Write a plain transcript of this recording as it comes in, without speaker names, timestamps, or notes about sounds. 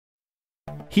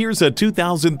Here's a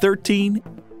 2013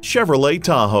 Chevrolet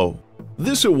Tahoe.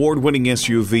 This award-winning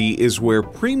SUV is where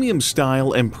premium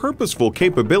style and purposeful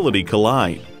capability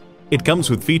collide. It comes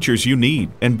with features you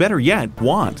need, and better yet,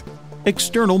 want.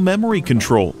 External memory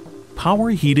control, power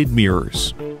heated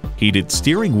mirrors, heated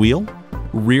steering wheel,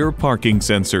 rear parking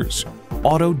sensors,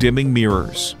 auto-dimming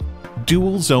mirrors,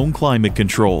 dual zone climate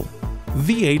control,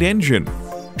 V8 engine,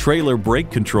 trailer brake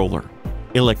controller,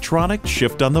 electronic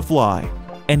shift on the fly,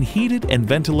 and heated and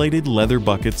ventilated leather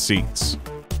bucket seats.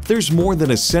 There's more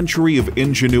than a century of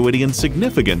ingenuity and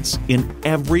significance in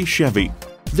every Chevy.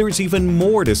 There's even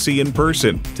more to see in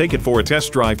person. Take it for a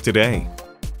test drive today.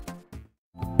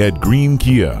 At Green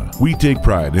Kia, we take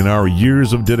pride in our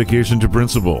years of dedication to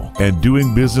principle and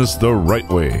doing business the right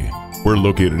way. We're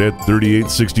located at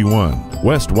 3861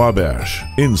 West Wabash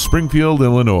in Springfield,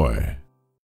 Illinois.